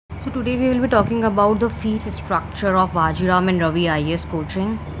So today we will be talking about the fees structure of VAJIRAM and RAVI IAS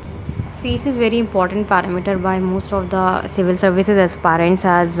coaching. Fees is very important parameter by most of the civil services aspirants,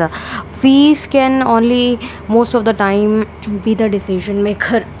 as fees can only most of the time be the decision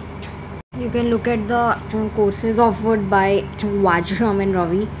maker. You can look at the courses offered by VAJIRAM and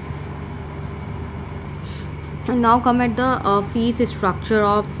RAVI. And now come at the fees structure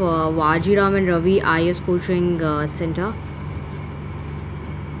of VAJIRAM and RAVI IAS coaching center.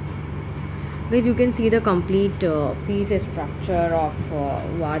 Guys, you can see the complete fees structure of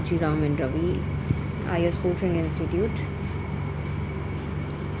VAJIRAM and RAVI IAS Coaching Institute.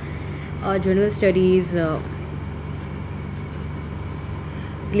 General studies,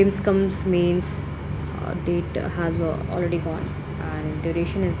 prelims comes mains, date has already gone, and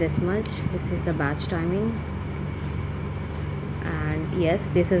duration is this much. This is the batch timing, and yes,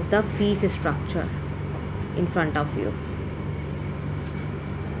 this is the fees structure in front of you.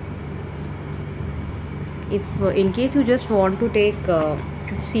 If in case you just want to take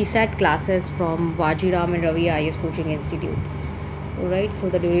CSAT classes from VAJIRAM and RAVI IAS Coaching Institute, alright, so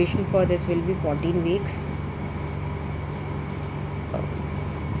the duration for this will be 14 weeks,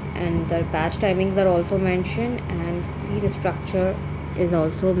 and the batch timings are also mentioned, and fees structure is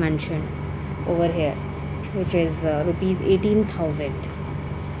also mentioned over here, which is rupees 18,000.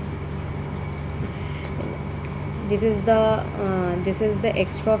 This is the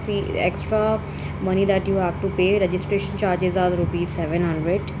extra fee, extra money that you have to pay. Registration charges are rupees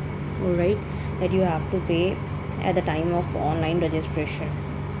 700, all right, that you have to pay at the time of online registration.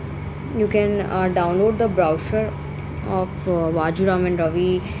 You can download the brochure of VAJIRAM and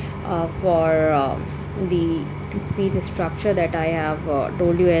RAVI for the fees structure that I have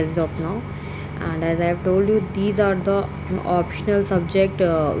told you as of now. And as I have told you, these are the optional subject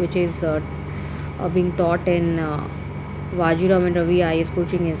which is being taught in VAJIRAM and RAVI IAS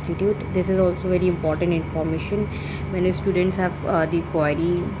Coaching Institute. This is also very important information. Many students have the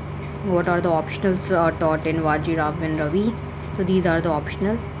query, what are the optionals taught in VAJIRAM and RAVI. So these are the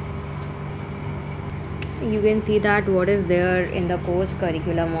optional. You can see that what is there in the course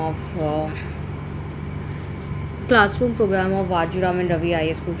curriculum of classroom program of VAJIRAM and RAVI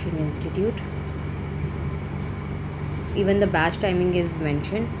IAS Coaching Institute. Even the batch timing is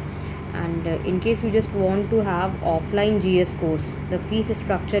mentioned. And in case you just want to have offline GS course, the fees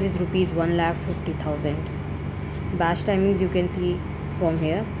structure is rupees 1,50,000. Batch timings you can see from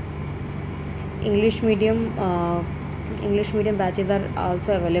here. English medium batches are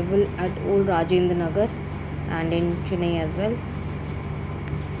also available at Old Rajendra Nagar and in Chennai as well.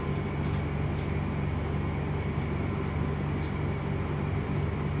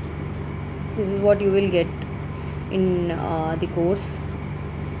 This is what you will get in the course.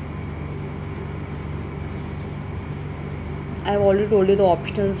 I have already told you the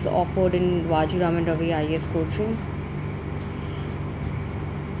optionals offered in VAJIRAM and RAVI IAS coaching.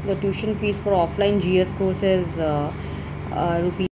 The tuition fees for offline GS course is rupees